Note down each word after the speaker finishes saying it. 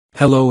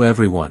Hello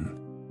everyone.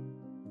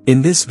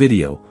 In this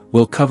video,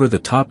 we'll cover the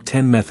top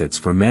 10 methods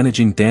for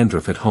managing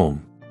dandruff at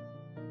home.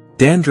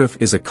 Dandruff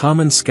is a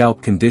common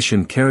scalp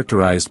condition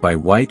characterized by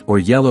white or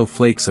yellow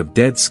flakes of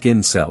dead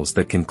skin cells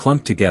that can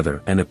clump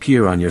together and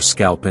appear on your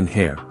scalp and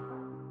hair.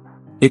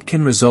 It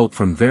can result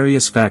from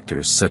various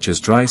factors such as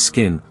dry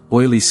skin,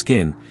 oily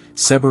skin,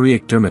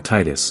 seborrheic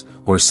dermatitis,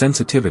 or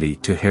sensitivity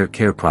to hair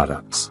care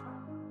products.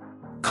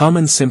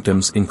 Common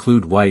symptoms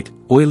include white,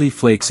 oily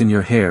flakes in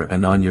your hair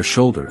and on your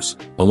shoulders,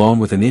 along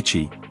with an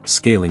itchy,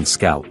 scaling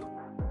scalp.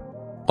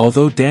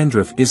 Although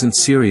dandruff isn't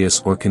serious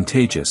or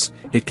contagious,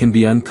 it can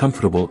be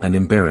uncomfortable and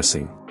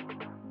embarrassing.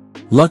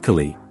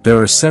 Luckily, there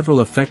are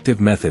several effective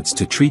methods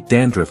to treat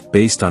dandruff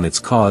based on its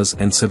cause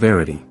and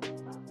severity.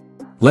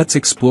 Let's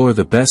explore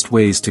the best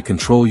ways to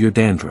control your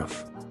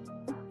dandruff.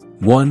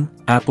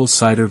 1. Apple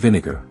cider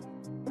vinegar.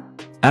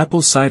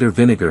 Apple cider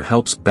vinegar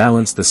helps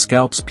balance the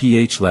scalp's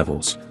pH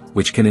levels,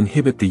 which can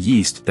inhibit the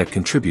yeast that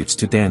contributes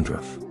to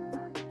dandruff.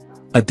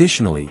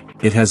 Additionally,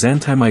 it has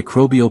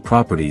antimicrobial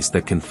properties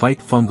that can fight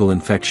fungal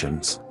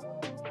infections.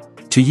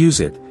 To use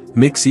it,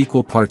 mix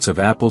equal parts of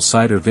apple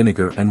cider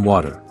vinegar and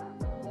water.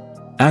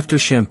 After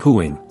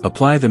shampooing,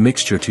 apply the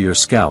mixture to your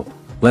scalp,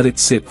 let it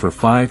sit for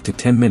 5 to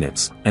 10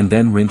 minutes, and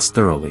then rinse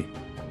thoroughly.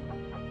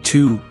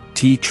 2.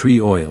 Tea tree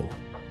oil.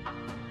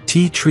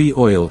 Tea tree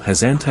oil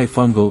has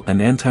antifungal and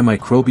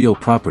antimicrobial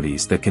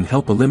properties that can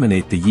help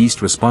eliminate the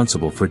yeast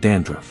responsible for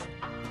dandruff.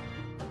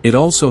 It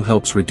also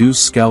helps reduce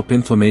scalp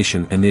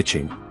inflammation and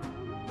itching.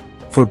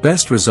 For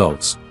best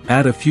results,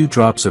 add a few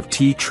drops of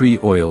tea tree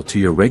oil to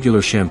your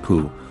regular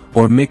shampoo,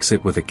 or mix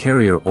it with a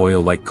carrier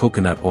oil like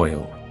coconut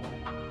oil.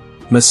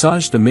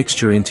 Massage the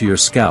mixture into your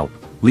scalp,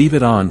 leave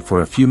it on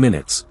for a few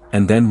minutes,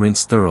 and then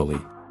rinse thoroughly.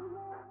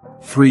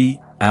 3.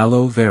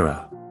 Aloe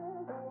vera.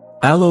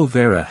 Aloe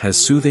vera has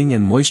soothing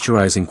and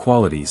moisturizing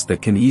qualities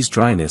that can ease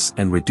dryness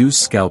and reduce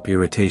scalp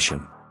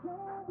irritation.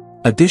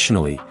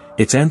 Additionally,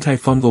 its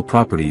antifungal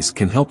properties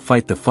can help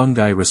fight the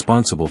fungi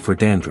responsible for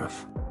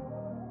dandruff.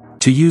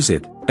 To use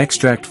it,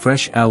 extract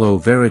fresh aloe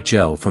vera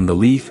gel from the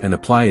leaf and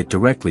apply it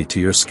directly to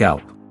your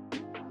scalp.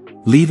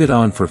 Leave it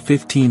on for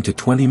 15 to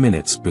 20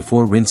 minutes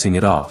before rinsing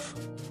it off.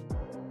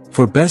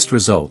 For best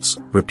results,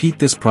 repeat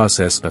this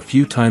process a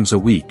few times a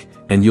week,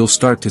 and you'll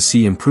start to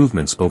see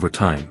improvements over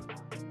time.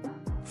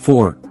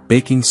 4.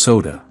 Baking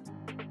soda.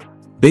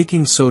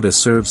 Baking soda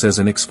serves as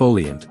an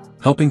exfoliant,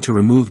 helping to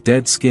remove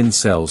dead skin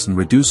cells and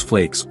reduce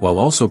flakes while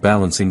also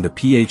balancing the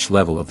pH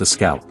level of the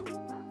scalp.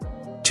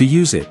 To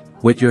use it,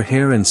 wet your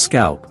hair and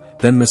scalp,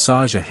 then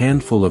massage a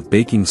handful of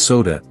baking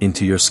soda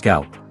into your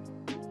scalp.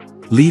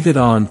 Leave it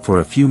on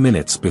for a few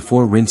minutes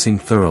before rinsing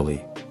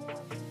thoroughly.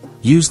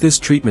 Use this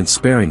treatment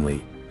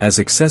sparingly, as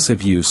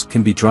excessive use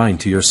can be drying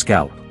to your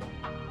scalp.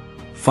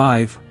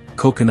 5.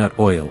 Coconut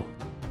oil.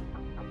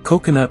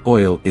 Coconut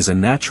oil is a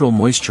natural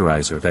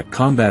moisturizer that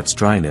combats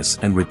dryness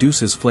and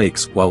reduces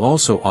flakes while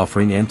also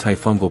offering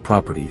antifungal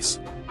properties.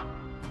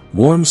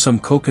 Warm some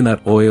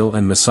coconut oil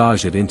and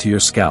massage it into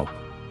your scalp.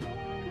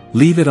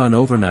 Leave it on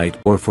overnight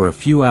or for a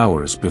few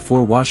hours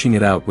before washing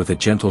it out with a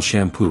gentle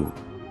shampoo.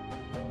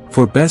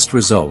 For best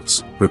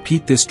results,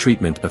 repeat this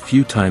treatment a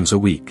few times a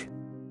week.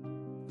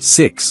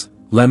 6.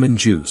 Lemon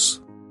juice.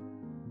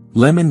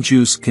 Lemon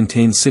juice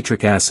contains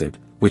citric acid,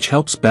 which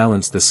helps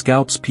balance the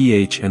scalp's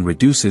pH and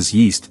reduces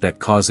yeast that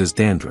causes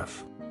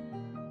dandruff.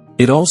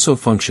 It also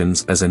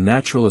functions as a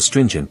natural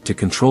astringent to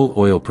control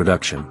oil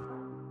production.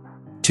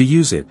 To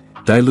use it,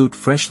 dilute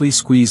freshly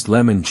squeezed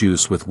lemon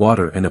juice with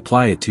water and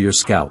apply it to your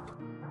scalp.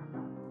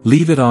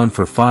 Leave it on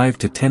for 5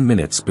 to 10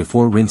 minutes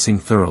before rinsing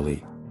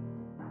thoroughly.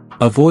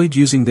 Avoid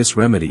using this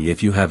remedy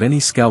if you have any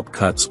scalp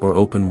cuts or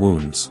open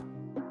wounds.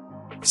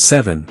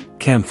 7.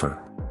 Camphor.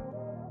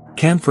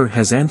 Camphor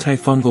has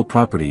antifungal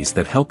properties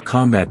that help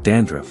combat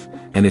dandruff,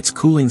 and its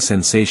cooling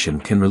sensation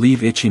can relieve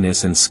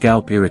itchiness and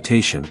scalp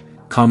irritation,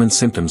 common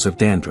symptoms of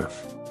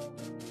dandruff.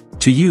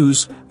 To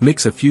use,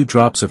 mix a few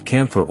drops of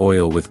camphor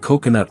oil with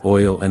coconut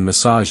oil and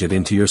massage it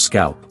into your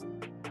scalp.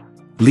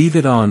 Leave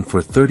it on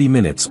for 30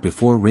 minutes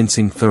before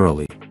rinsing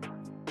thoroughly.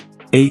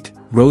 8.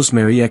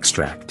 Rosemary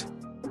extract.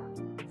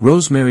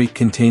 Rosemary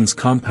contains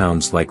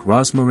compounds like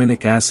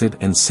rosmarinic acid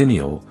and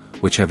cineol,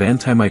 which have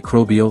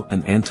antimicrobial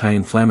and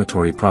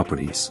anti-inflammatory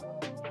properties.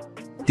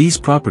 These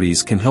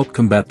properties can help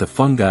combat the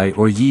fungi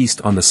or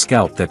yeast on the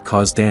scalp that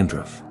cause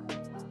dandruff.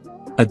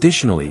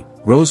 Additionally,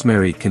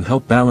 rosemary can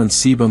help balance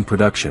sebum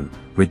production,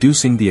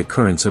 reducing the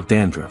occurrence of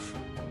dandruff.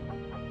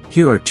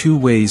 Here are 2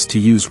 ways to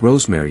use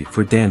rosemary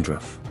for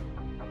dandruff.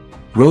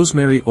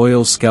 Rosemary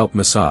oil scalp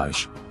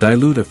massage.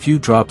 Dilute a few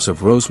drops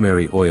of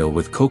rosemary oil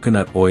with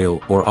coconut oil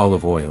or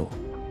olive oil.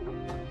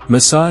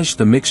 Massage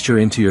the mixture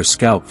into your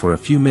scalp for a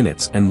few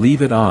minutes and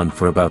leave it on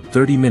for about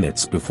 30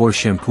 minutes before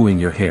shampooing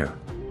your hair.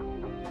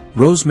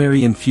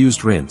 Rosemary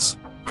infused rinse.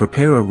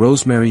 Prepare a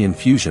rosemary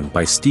infusion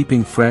by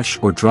steeping fresh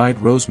or dried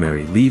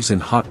rosemary leaves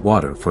in hot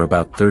water for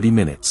about 30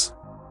 minutes.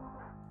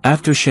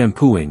 After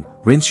shampooing,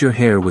 rinse your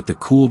hair with the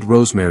cooled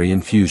rosemary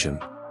infusion.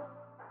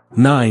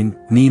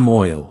 9. Neem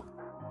oil.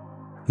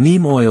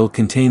 Neem oil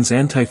contains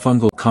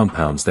antifungal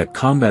compounds that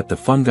combat the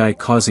fungi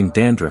causing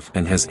dandruff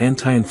and has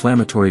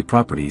anti-inflammatory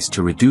properties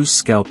to reduce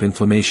scalp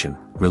inflammation,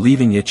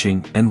 relieving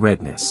itching and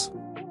redness.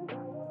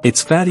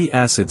 Its fatty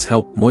acids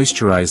help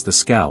moisturize the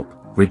scalp,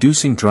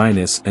 reducing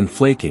dryness and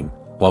flaking,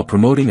 while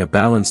promoting a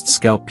balanced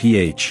scalp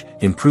pH,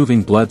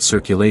 improving blood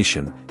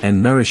circulation,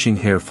 and nourishing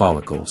hair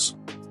follicles.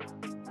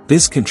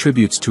 This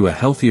contributes to a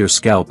healthier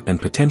scalp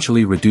and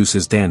potentially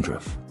reduces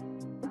dandruff.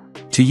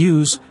 To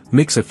use,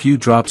 mix a few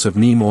drops of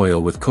neem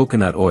oil with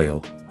coconut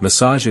oil,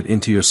 massage it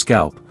into your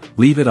scalp,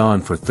 leave it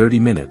on for 30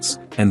 minutes,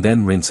 and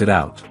then rinse it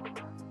out.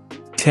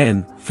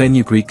 10.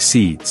 Fenugreek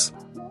seeds.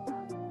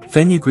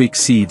 Fenugreek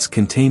seeds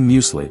contain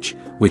mucilage,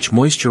 which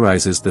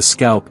moisturizes the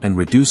scalp and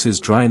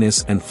reduces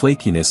dryness and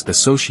flakiness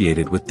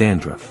associated with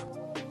dandruff.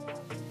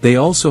 They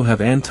also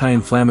have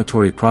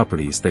anti-inflammatory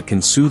properties that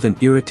can soothe an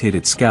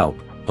irritated scalp,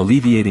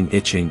 alleviating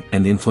itching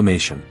and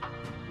inflammation.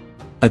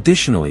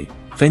 Additionally,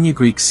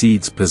 fenugreek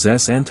seeds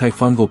possess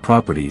antifungal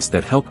properties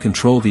that help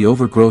control the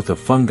overgrowth of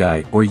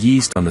fungi or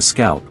yeast on the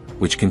scalp,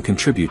 which can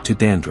contribute to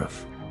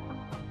dandruff.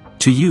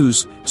 To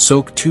use,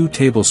 soak 2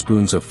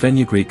 tablespoons of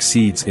fenugreek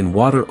seeds in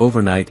water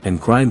overnight and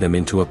grind them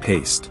into a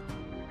paste.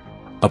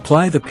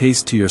 Apply the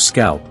paste to your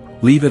scalp,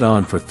 leave it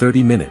on for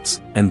 30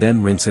 minutes, and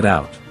then rinse it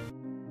out.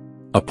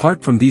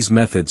 Apart from these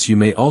methods, you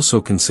may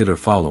also consider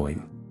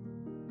following.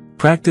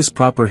 Practice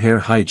proper hair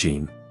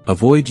hygiene.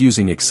 Avoid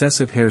using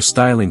excessive hair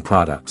styling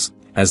products,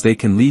 as they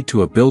can lead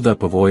to a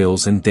buildup of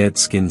oils and dead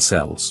skin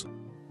cells.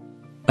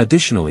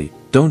 Additionally,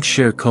 don't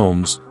share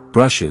combs,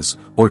 brushes,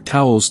 or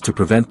towels to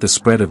prevent the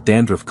spread of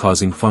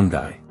dandruff-causing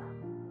fungi.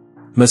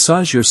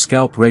 Massage your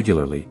scalp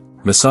regularly.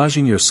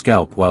 Massaging your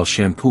scalp while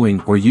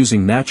shampooing or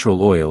using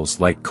natural oils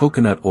like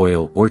coconut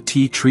oil or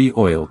tea tree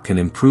oil can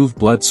improve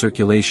blood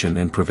circulation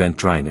and prevent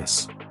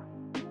dryness.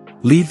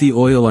 Leave the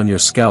oil on your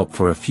scalp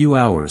for a few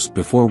hours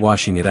before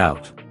washing it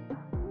out.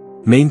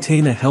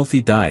 Maintain a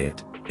healthy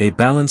diet. A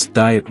balanced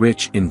diet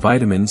rich in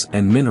vitamins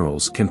and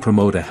minerals can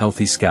promote a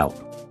healthy scalp.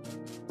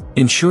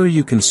 Ensure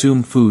you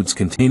consume foods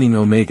containing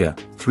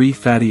omega-3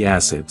 fatty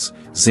acids,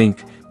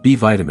 zinc, B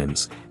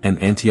vitamins, and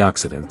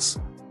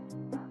antioxidants.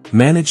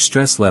 Manage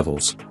stress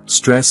levels.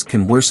 Stress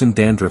can worsen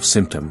dandruff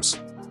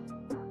symptoms.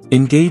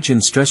 Engage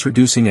in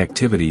stress-reducing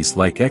activities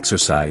like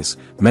exercise,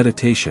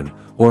 meditation,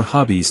 or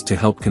hobbies to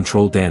help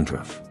control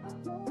dandruff.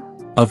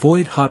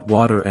 Avoid hot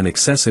water and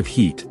excessive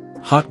heat.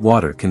 Hot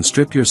water can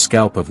strip your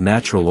scalp of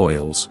natural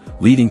oils,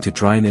 leading to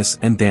dryness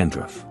and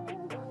dandruff.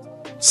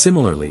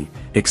 Similarly,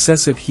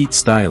 excessive heat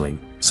styling,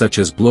 such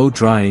as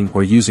blow-drying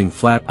or using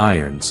flat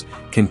irons,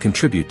 can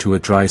contribute to a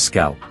dry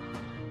scalp.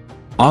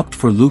 Opt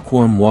for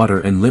lukewarm water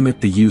and limit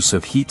the use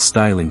of heat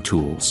styling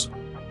tools.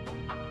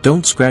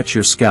 Don't scratch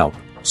your scalp.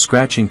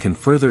 Scratching can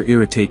further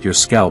irritate your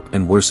scalp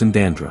and worsen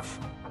dandruff.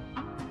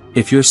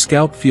 If your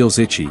scalp feels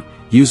itchy,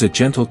 use a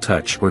gentle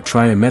touch or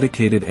try a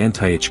medicated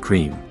anti-itch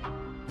cream.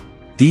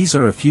 These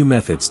are a few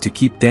methods to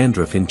keep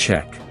dandruff in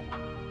check.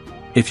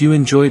 If you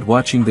enjoyed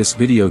watching this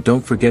video,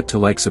 don't forget to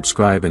like,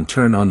 subscribe and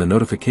turn on the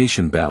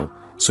notification bell,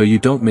 so you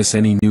don't miss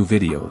any new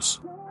videos.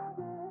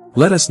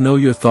 Let us know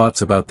your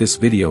thoughts about this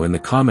video in the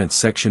comments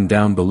section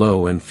down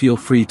below, and feel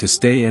free to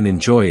stay and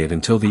enjoy it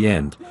until the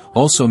end.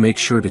 Also make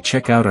sure to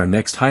check out our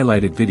next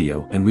highlighted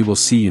video, and we will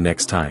see you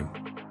next time.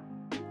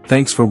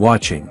 Thanks for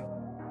watching.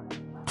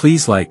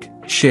 Please like,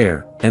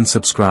 share, and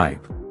subscribe.